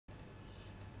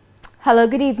Hello,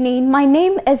 good evening. My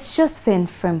name is Josephine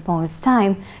Frimpong. It's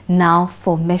time now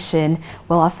for Mission.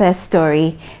 Well, our first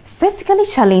story. Physically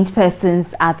challenged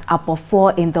persons at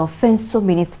Abofo in the Ofenso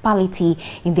municipality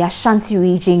in the Ashanti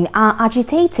region are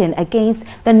agitating against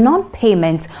the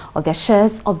non-payment of their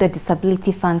shares of the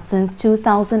disability fund since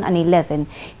 2011.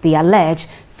 They allege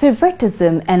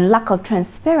favoritism and lack of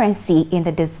transparency in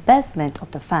the disbursement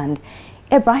of the fund.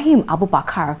 Ibrahim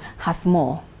Abubakar has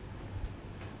more.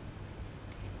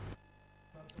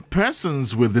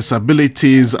 Persons with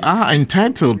disabilities are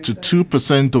entitled to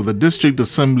 2% of the District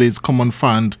Assembly's Common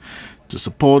Fund to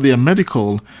support their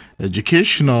medical,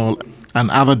 educational,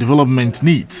 and other development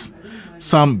needs.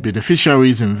 Some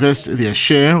beneficiaries invest their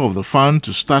share of the fund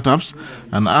to startups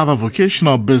and other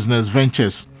vocational business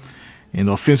ventures. In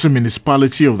the Ofenso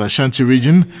municipality of the Ashanti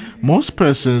region, most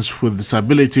persons with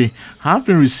disability have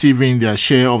been receiving their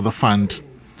share of the fund.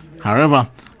 However,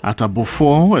 at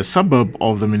Abofo, a suburb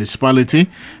of the municipality,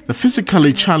 the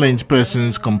physically challenged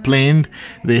persons complained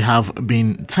they have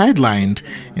been sidelined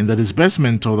in the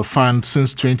disbursement of the fund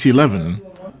since 2011.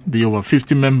 The over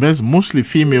 50 members, mostly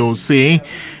females, say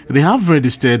they have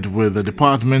registered with the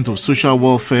Department of Social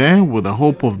Welfare with the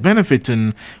hope of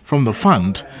benefiting from the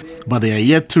fund, but they are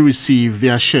yet to receive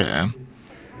their share.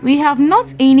 We have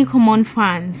not any common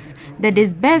funds. The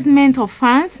disbursement of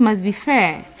funds must be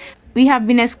fair. We have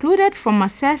been excluded from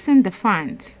assessing the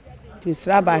fund. I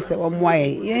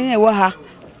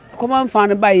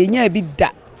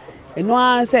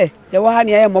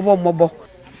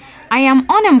am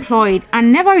unemployed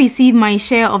and never received my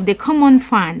share of the common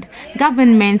fund.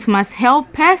 Government must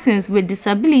help persons with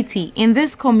disability in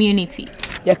this community.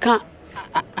 The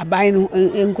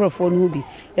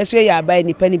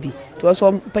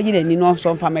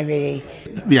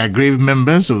aggrieved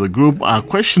members of the group are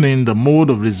questioning the mode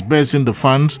of disbursing the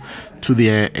funds to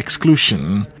their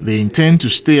exclusion. They intend to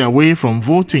stay away from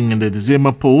voting in the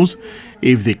December polls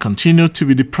if they continue to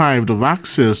be deprived of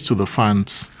access to the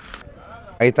funds.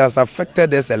 It has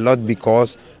affected us a lot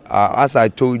because, as I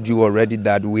told you already,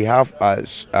 that we have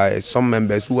some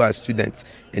members who are students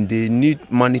and they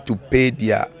need money to pay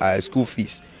their school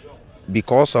fees.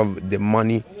 Because of the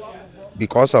money,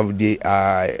 because of the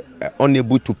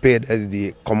unable to pay as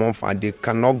the common fund, they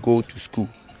cannot go to school.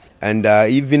 And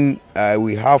even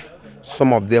we have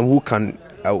some of them who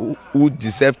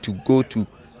deserve to go to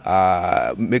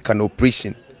make an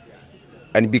operation.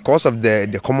 And because of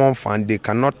the common fund, they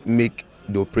cannot make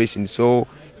the operation. So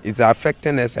it's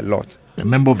affecting us a lot. A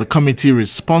member of the committee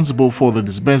responsible for the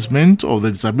disbursement of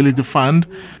the disability fund,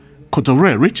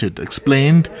 Kotore Richard,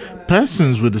 explained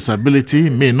persons with disability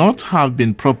may not have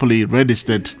been properly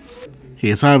registered. He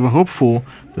is however hopeful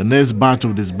the next batch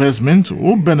of disbursement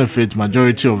will benefit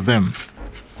majority of them.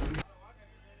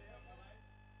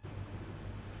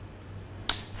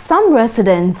 Some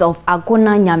residents of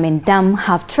Agona Nyamendam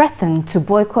have threatened to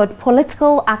boycott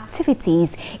political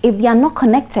activities if they are not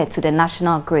connected to the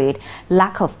national grid.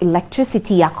 Lack of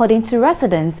electricity, according to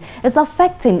residents, is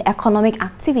affecting economic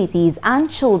activities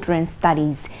and children's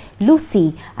studies.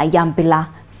 Lucy Ayambila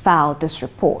filed this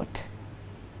report.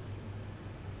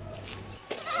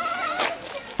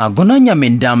 Agona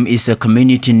Nyamendam is a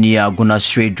community near Agona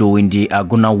Stradro in the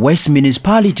Agona West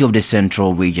municipality of the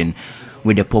Central region.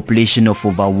 With a population of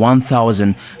over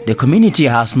 1,000, the community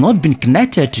has not been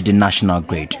connected to the national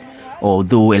grid.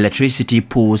 Although electricity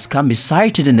poles can be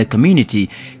sited in the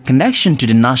community, connection to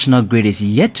the national grid is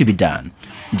yet to be done.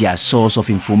 Their source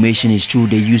of information is through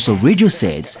the use of radio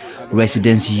sets.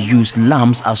 Residents use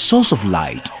lamps as source of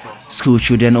light. School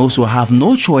children also have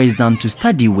no choice than to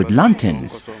study with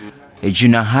lanterns. A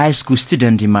junior high school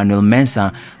student, Emmanuel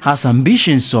Mensah, has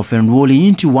ambitions of enrolling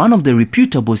into one of the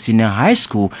reputable senior high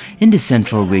school in the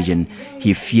Central region.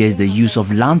 He fears the use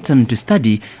of lantern to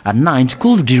study at night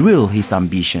could derail his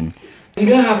ambition. We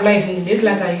don't have light in this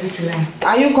light I used to learn.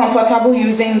 Are you comfortable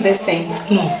using this thing?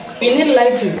 No. We need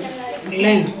light to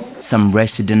learn. Some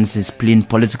residents displaying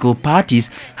political parties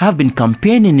have been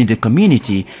campaigning in the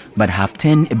community but have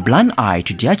turned a blind eye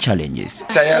to their challenges.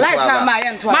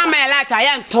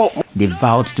 They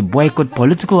vowed to boycott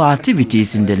political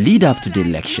activities in the lead-up to the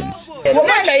elections.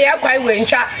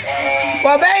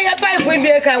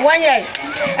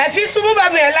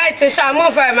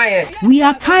 We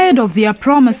are tired of their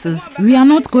promises. We are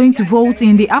not going to vote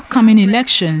in the upcoming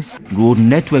elections. Road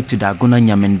network to the Agona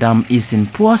Nyamendam is in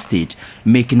poor state,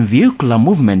 making vehicular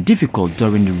movement difficult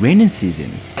during the rainy season.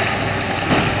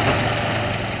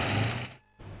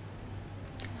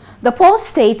 The poor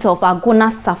state of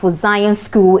Agona Zion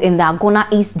School in the Agona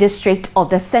East District of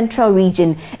the Central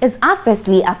Region is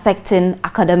adversely affecting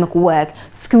academic work.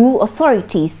 School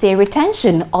authorities say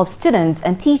retention of students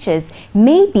and teachers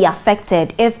may be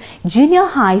affected if junior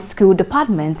high school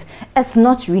department is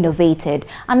not renovated.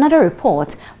 Another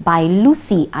report by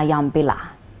Lucy Ayambila.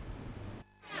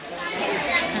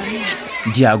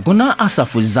 The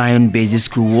Agona Zion Basic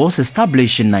School was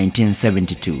established in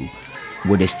 1972.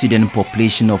 With a student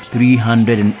population of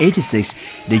 386,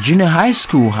 the junior high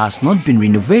school has not been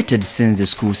renovated since the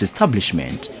school's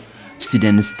establishment.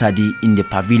 Students study in the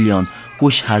pavilion,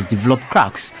 which has developed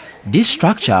cracks. This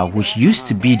structure, which used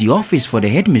to be the office for the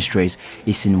headmistress,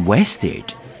 is in worse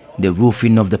state. The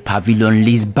roofing of the pavilion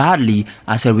leaks badly.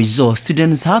 As a result,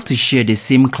 students have to share the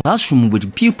same classroom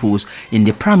with pupils in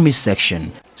the primary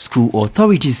section. School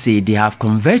authorities say they have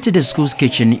converted the school's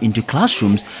kitchen into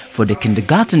classrooms for the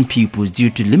kindergarten pupils due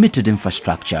to limited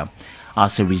infrastructure.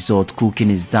 As a result, cooking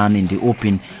is done in the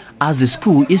open, as the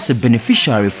school is a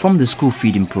beneficiary from the school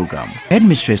feeding program.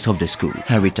 Headmistress of the school,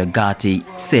 Henrietta Gatti,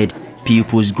 said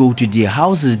pupils go to their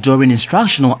houses during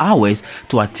instructional hours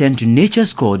to attend to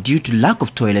nature's call due to lack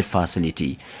of toilet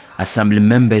facility. Assembly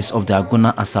members of the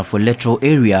Agona Asafo electoral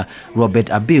area, Robert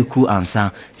Abeku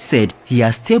Ansa, said he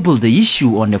has tabled the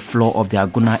issue on the floor of the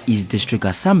Agona East District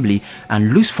Assembly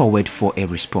and looks forward for a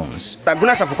response. The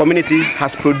Agona Asafo community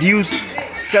has produced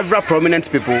several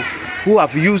prominent people who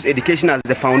have used education as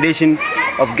the foundation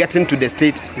of getting to the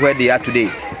state where they are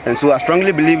today. And so I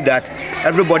strongly believe that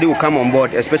everybody will come on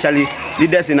board, especially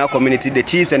leaders in our community, the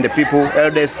chiefs and the people,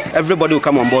 elders, everybody will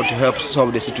come on board to help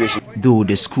solve the situation. Though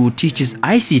the school teaches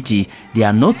ICT, there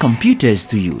are no computers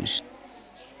to use.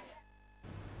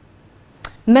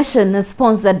 Mission is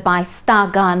sponsored by Star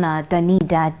Ghana,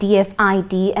 Danida,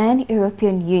 DFID and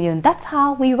European Union. That's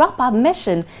how we wrap up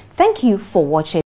Mission. Thank you for watching.